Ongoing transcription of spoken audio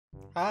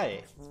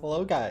Hi,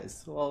 hello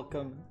guys,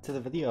 welcome to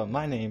the video.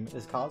 My name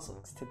is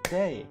Cosolix.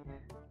 Today,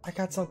 I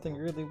got something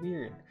really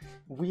weird.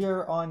 We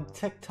are on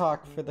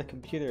TikTok for the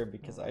computer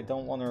because I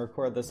don't want to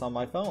record this on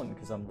my phone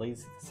because I'm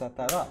lazy to set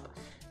that up.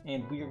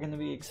 And we are going to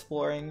be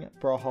exploring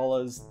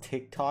Brawlhalla's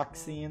TikTok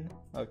scene.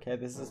 Okay,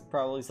 this is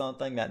probably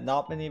something that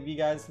not many of you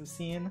guys have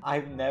seen.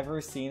 I've never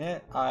seen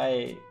it.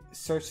 I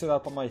searched it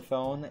up on my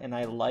phone and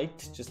I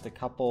liked just a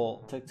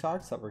couple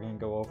TikToks that we're going to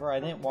go over. I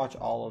didn't watch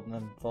all of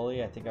them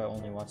fully. I think I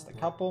only watched a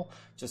couple.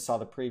 Just saw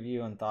the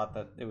preview and thought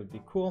that it would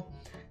be cool.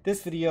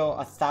 This video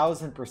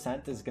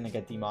 1000% is going to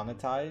get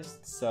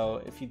demonetized.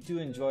 So if you do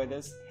enjoy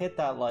this, hit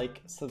that like,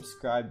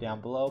 subscribe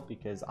down below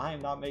because I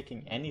am not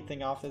making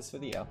anything off this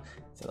video.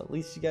 So at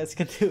least you guys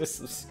can do is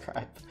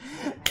subscribe.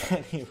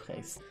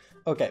 Anyways.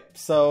 Okay,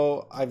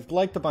 so I've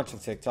liked a bunch of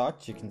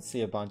TikToks. You can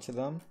see a bunch of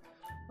them.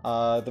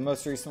 The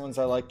most recent ones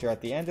I liked are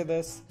at the end of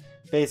this.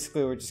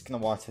 Basically, we're just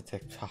gonna watch the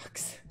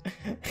TikToks,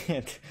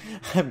 and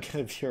I'm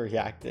gonna be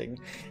reacting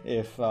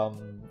if I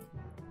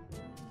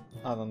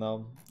don't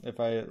know if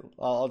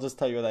I'll just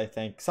tell you what I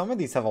think. Some of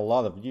these have a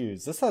lot of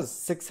views. This has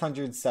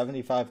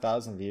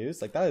 675,000 views.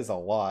 Like that is a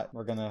lot.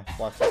 We're gonna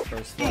watch this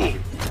first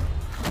one.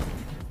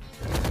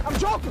 I'm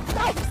joking.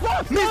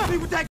 Stop! Miss me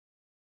with that.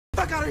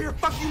 Fuck out of here.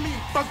 Fuck you, me.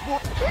 Fuck boy.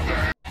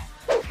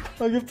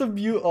 I have to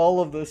mute all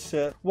of this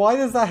shit. Why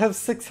does that have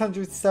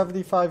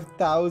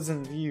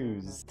 675,000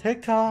 views?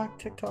 TikTok,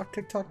 TikTok,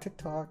 TikTok,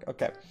 TikTok.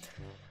 Okay,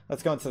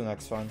 let's go into the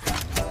next one.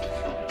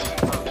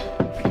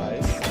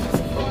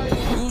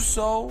 Nice. You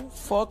so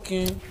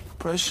fucking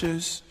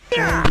precious.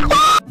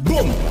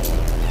 Boom.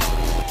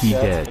 He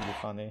dead. That's pretty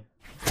funny.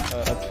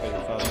 That's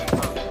pretty funny.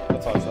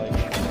 That's what I was like.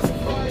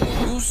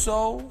 You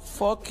so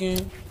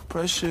fucking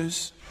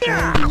precious.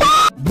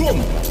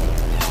 Boom.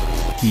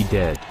 He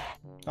dead.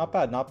 Not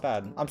bad, not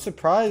bad. I'm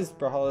surprised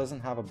Brawlhalla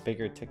doesn't have a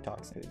bigger TikTok.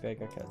 It's really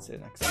big. Okay, let's see the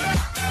next one.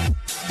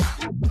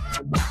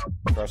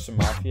 Russian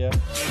Mafia.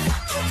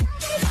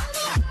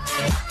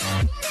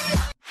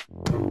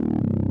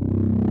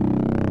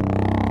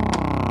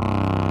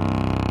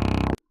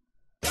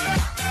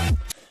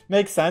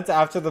 Makes sense.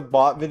 After the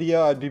bot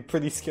video, I'd be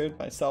pretty scared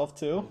myself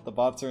too. The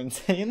bots are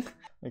insane.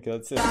 Okay,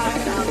 let's see the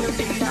next one.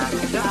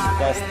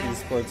 Best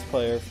esports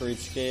player for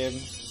each game.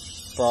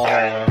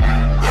 Brawlhalla.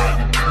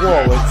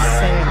 Whoa, it's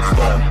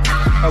sandstorm.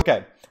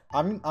 Okay,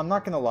 I'm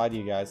not gonna lie to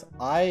you guys.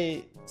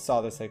 I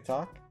saw this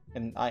TikTok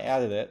and I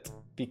added it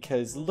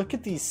because look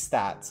at these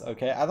stats,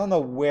 okay? I don't know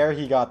where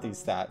he got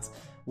these stats.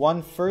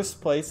 Won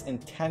first place in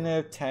 10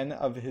 out of 10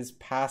 of his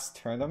past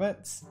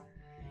tournaments.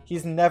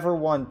 He's never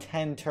won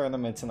 10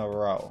 tournaments in a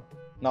row.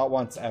 Not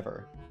once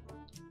ever.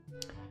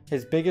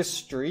 His biggest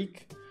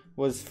streak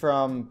was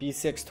from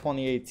BCX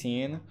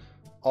 2018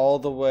 all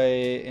the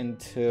way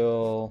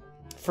until...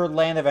 For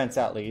LAN events,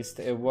 at least,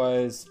 it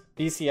was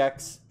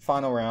BCX,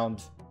 Final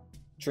Round,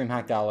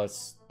 DreamHack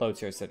Dallas, Low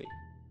Tier City,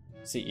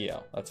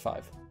 CEO. That's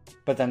 5.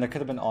 But then there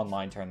could have been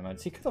online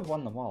tournaments. He could have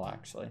won them all,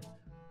 actually.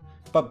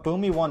 But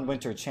Boomy won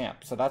Winter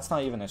Champ, so that's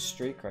not even a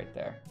streak right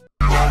there.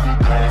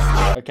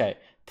 Okay,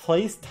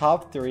 placed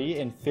top 3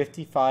 in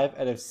 55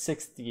 out of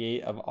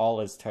 68 of all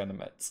his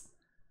tournaments.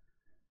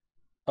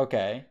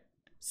 Okay,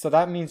 so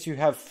that means you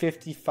have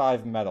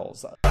 55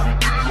 medals.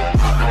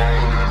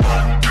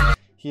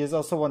 He has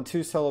also won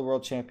 2 solo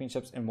world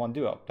championships and 1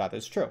 duo. That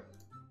is true.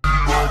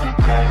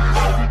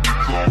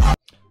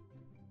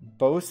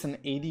 Boasts an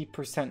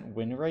 80%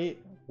 win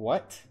rate?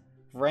 What?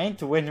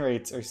 Ranked win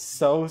rates are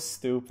so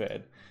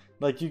stupid.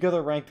 Like, you go to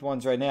ranked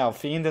ones right now.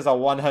 Fiend is a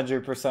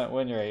 100%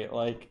 win rate.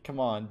 Like, come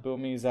on.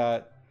 Boomy's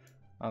at,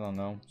 I don't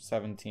know,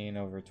 17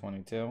 over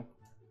 22.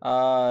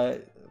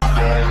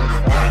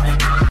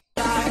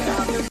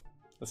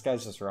 This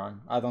guy's just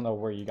wrong. I don't know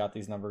where you got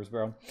these numbers,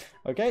 bro.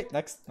 Okay,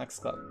 next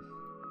clip.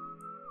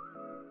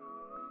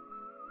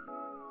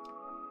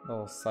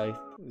 Little scythe,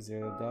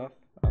 0 to death.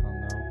 I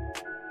don't know.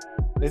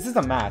 This is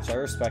a match. I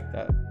respect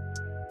that.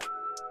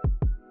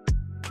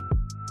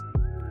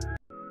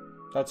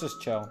 That's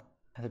just chill.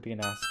 Had to be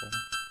an asshole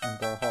in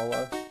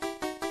Brawlhalla.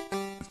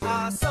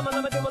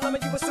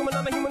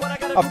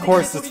 Of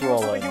course it's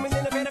rolling.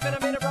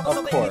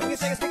 Of course.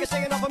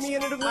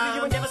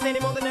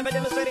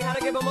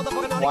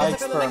 Why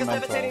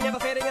experimental? I don't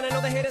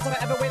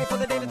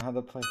know how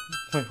to play.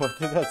 Wait, what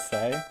did that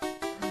say?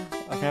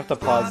 I'm gonna have to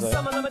pause it.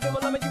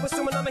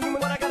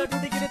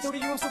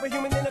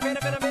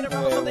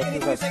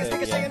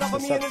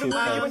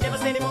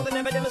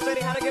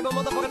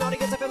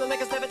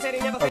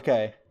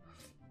 Okay.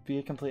 Be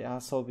a complete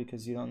asshole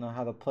because you don't know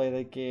how to play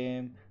the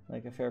game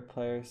like a fair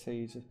player, so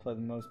you just play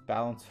the most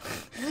balanced.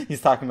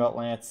 He's talking about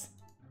Lance.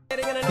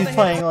 He's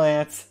playing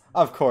Lance.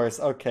 Of course.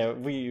 Okay,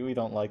 we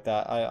don't like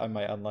that. I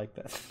might unlike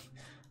that.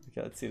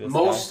 Okay, let's see this.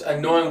 Most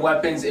annoying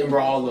weapons in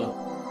Brawlhalla.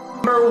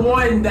 Number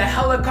 1, the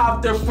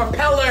helicopter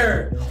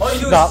propeller. All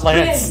you do is spin.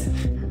 Lance.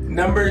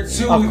 Number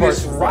 2,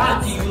 this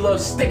rocket you love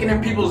sticking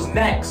in people's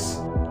necks.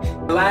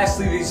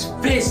 Lastly, these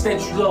fists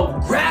that you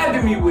love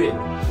grabbing me with.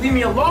 Leave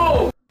me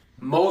alone.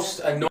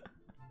 Most annoying.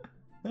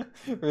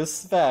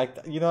 Respect.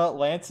 You know what?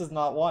 Lance is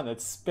not one.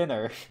 It's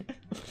Spinner.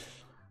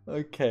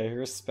 Okay,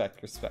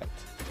 respect.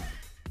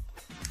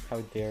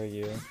 How dare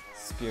you?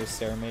 Spear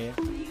stare me.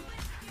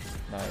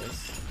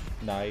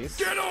 Nice.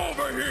 Get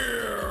over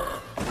here!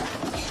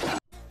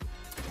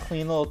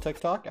 Clean little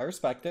TikTok. I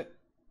respect it.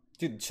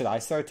 Dude, should I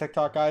start a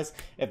TikTok, guys?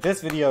 If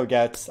this video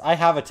gets... I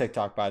have a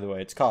TikTok, by the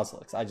way. It's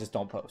Cosolix. I just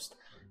don't post.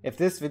 If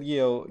this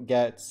video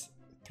gets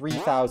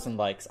 3,000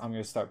 likes, I'm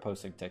going to start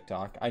posting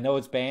TikTok. I know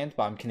it's banned,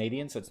 but I'm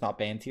Canadian, so it's not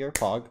banned here.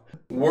 Pog.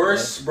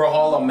 Worst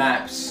Brawlhalla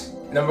maps.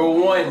 Number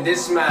 1,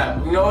 this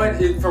map. You know what?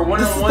 For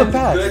one-on-one, it's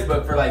good,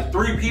 but for like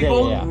 3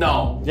 people,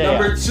 no.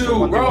 Number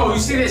 2, bro, you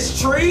see this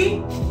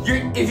tree?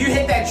 If you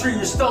hit that tree,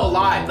 you're still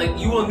alive. Like,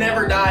 you will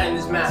never die in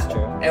this map.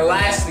 And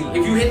lastly,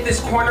 if you hit this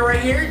corner right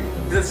here,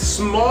 the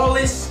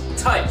smallest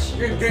touch,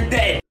 you're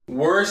dead.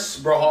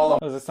 Worst Brawlhalla.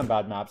 Those are some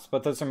bad maps,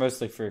 but those are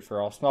mostly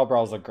free-for-all. Small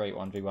Brawl's a great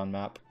 1v1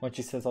 map. When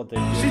she says I'll dig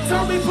you. She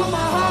told me put my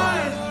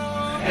heart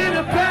in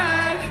a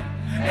bag,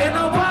 and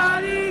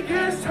nobody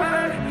gets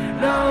hurt.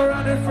 Now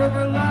running from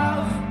her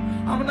love,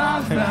 I'm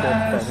not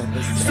bad,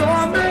 so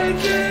I'm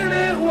making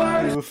it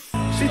worse. Oof.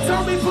 She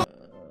told me put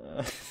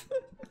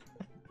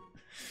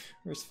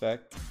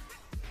Respect.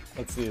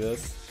 Let's see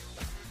this.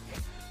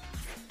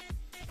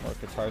 More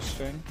guitar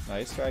string.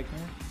 Nice,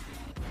 Ragnar.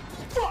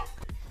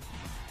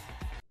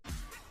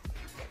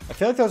 I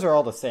feel like those are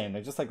all the same.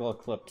 They're just like little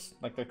clips.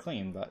 Like they're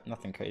clean, but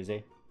nothing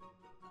crazy.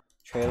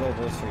 Trailer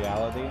versus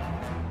reality.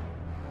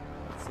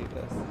 Let's see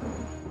this.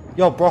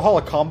 Yo,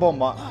 Brawlhalla combo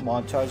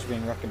montage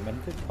being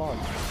recommended. Pog.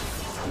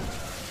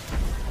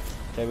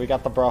 Okay, we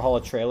got the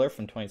Brawlhalla trailer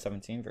from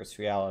 2017 versus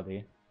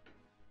reality.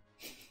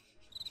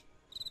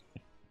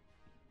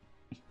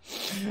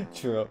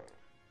 True.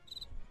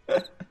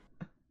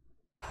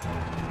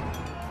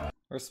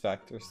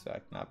 Respect.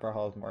 Nah,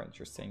 Brawlhalla is more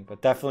interesting,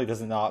 but definitely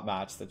does not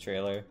match the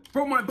trailer.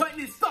 Bro, my button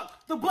is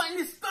stuck! The button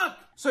is stuck!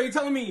 So you're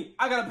telling me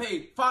I gotta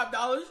pay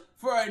 $5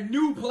 for a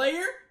new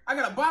player? I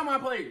gotta buy my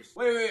players.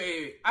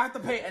 Wait. I have to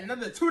pay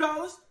another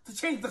 $2 to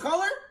change the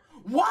color?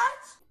 What?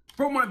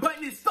 Bro, my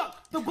button is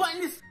stuck! The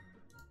button is...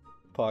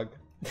 Pog.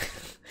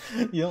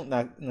 You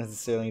don't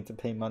necessarily need to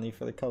pay money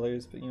for the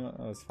colors, but you know,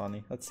 that was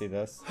funny. Let's see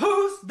this.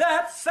 Who's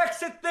that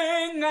sexy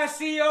thing I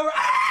see around?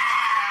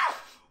 Ah!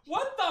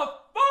 What the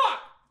fuck?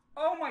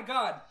 Oh my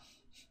god.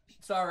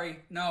 Sorry.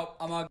 No,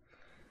 I'm a...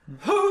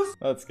 Who's...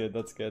 That's good.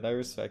 I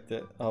respect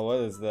it. Oh, what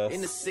is this?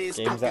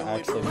 Games that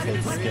actually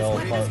take skill,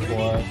 part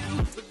 4.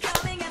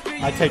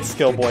 I take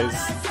skill, boys.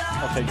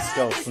 I'll take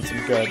skill since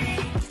I'm good.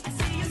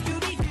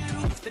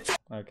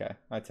 Okay,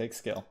 I take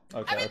skill.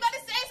 Okay. Everybody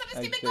say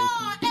something, keep it going.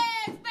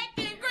 Eggs,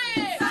 bacon,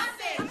 grits.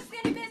 Sausage. I'm a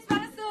skinny bitch, but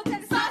I still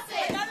take the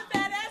sausage. Not a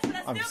badass, but I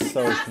I'm still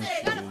so take the sausage.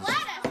 confused. Not a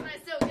flat ass, but I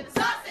still get the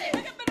sausage.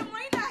 Look up in the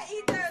morning, I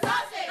eat the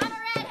sausage. I'm a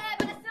redhead,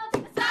 but I still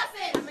take the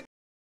sausage. I'm a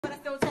but I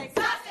still take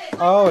sausage.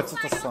 Oh, it's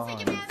with the song.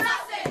 Sausage.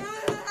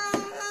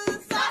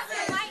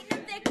 White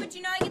and thick, but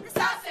you know I get the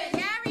sausage.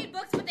 Yeah, I read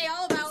books, but they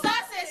all about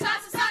sausage. I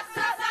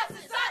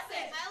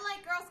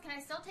like girls, can I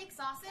still take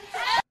sausage?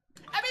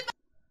 Everybody.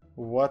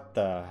 What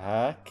the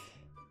heck?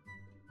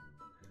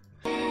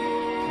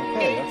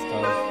 Okay, that's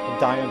dope. A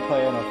diamond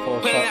player and a full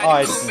shot. Oh,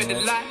 I've seen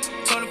this. I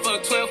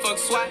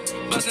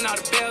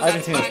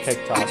haven't seen this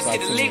TikTok, so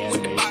I've seen the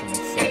animation.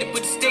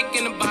 It's sick.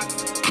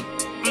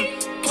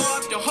 Pour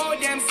up the whole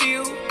damn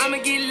seal, I'ma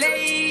get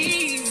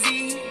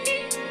lazy.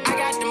 I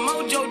got the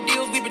mojo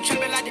deals, we been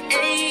trapping like the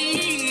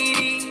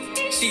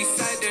 80s. She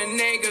said the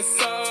nigga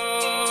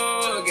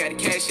so, got the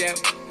cash out.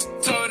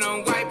 Told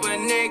him wipe a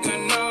nigga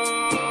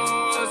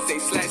no, say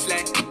slash.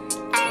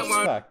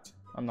 Respect.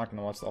 I'm not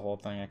gonna watch the whole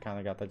thing. I kind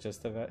of got the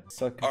gist of it.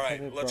 So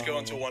alright, let's go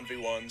into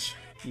 1v1s.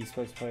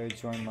 Esports player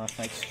joined last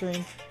night's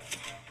stream.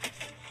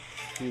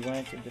 He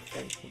went into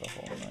fight for the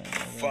whole night.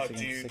 Fuck,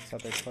 Against dude. 6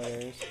 other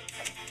players.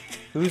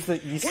 Who's the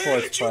Where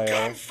esports did you player?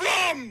 come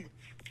from?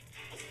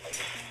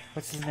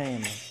 What's his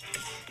name?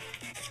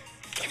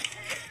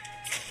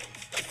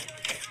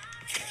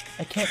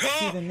 I can't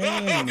see the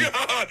name. Oh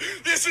god!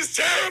 This is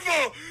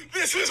terrible!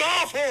 This is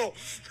awful!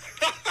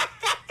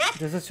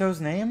 Does it show his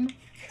name?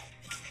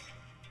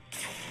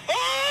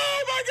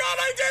 Oh my god,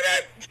 I did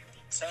it!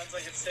 Sounds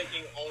like it's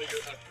taking all your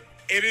effort.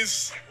 It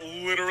is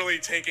literally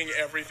taking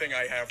everything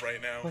I have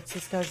right now. What's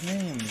this guy's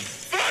name?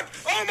 Fuck!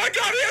 Oh my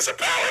god, he has a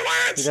power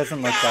lance! He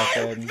doesn't look that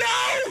good. No!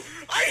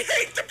 I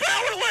hate the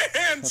power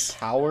lance! The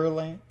power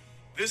lane?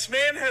 This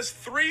man has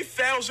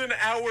 3,000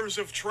 hours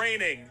of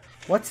training.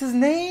 What's his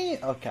name?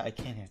 Okay, I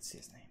can't even see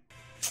his name.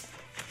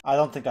 I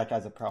don't think that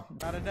guy's a problem.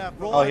 Not enough.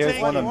 Oh, here's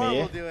one of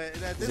me.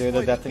 Zero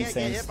the Death in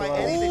Sandstorm.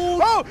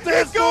 Oh,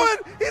 he's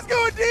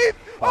going deep.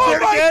 Oh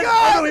my god!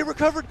 I know he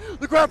recovered.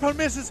 The ground pound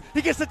misses.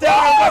 He gets it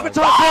down. Weapon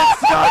top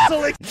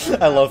hits.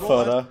 I love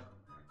Photo.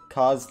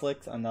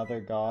 Cosolix, another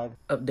god.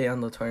 Update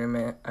on the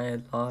tournament. I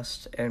had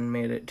lost and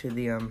made it to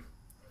the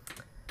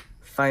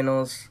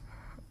finals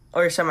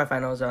or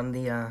semifinals on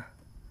the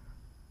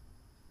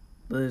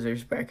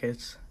losers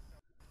brackets.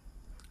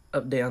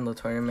 Update on the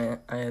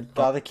tournament. I had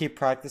gotta keep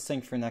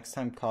practicing for next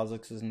time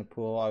Cosolix is in the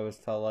pool. I always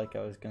felt like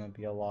I was gonna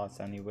be a loss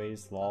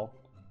anyways. Lol.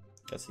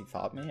 Guess he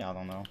fought me? I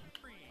don't know.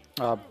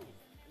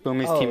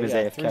 Boomy's team is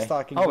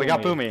AFK. Oh, we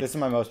got Boomy. This is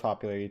my most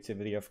popular YouTube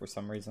video for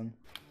some reason.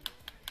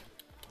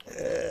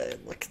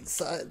 Looking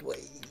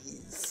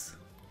sideways.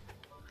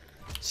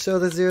 Show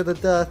the 0 to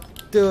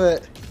death. Do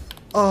it.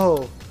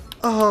 Oh,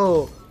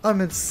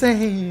 I'm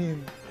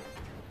insane.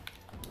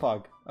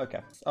 Pug.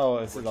 Okay. Oh,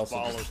 this is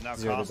also just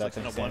 0 to death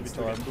in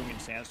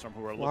Sandstorm.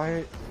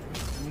 Why?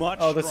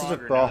 Oh, this is a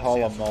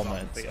Brawlhalla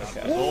moment.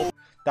 Okay.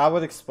 That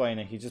would explain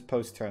it. He just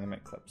posts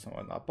tournament clips and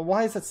whatnot. But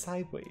why is it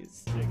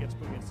sideways?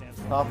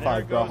 Top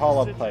 5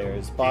 Brawlhalla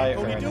players by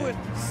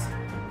earnings.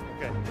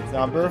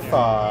 Number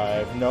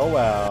 5,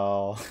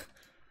 Noel.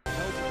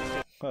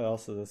 What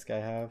else does this guy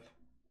have?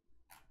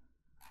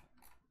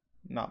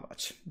 Not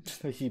much.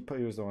 He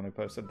was the one who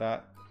posted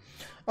that.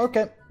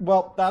 Okay,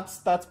 well that's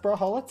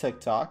Brawlhalla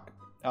TikTok.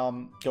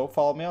 Go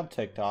follow me on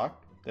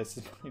TikTok. This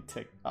is my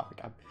TikTok.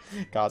 I'm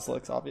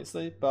Cosolix,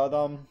 obviously, but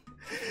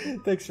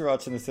thanks for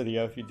watching this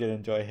video. If you did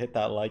enjoy, hit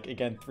that like.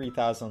 Again,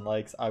 3,000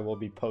 likes, I will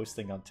be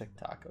posting on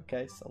TikTok.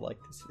 Okay, so like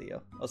this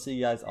video. I'll see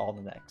you guys all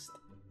in the next.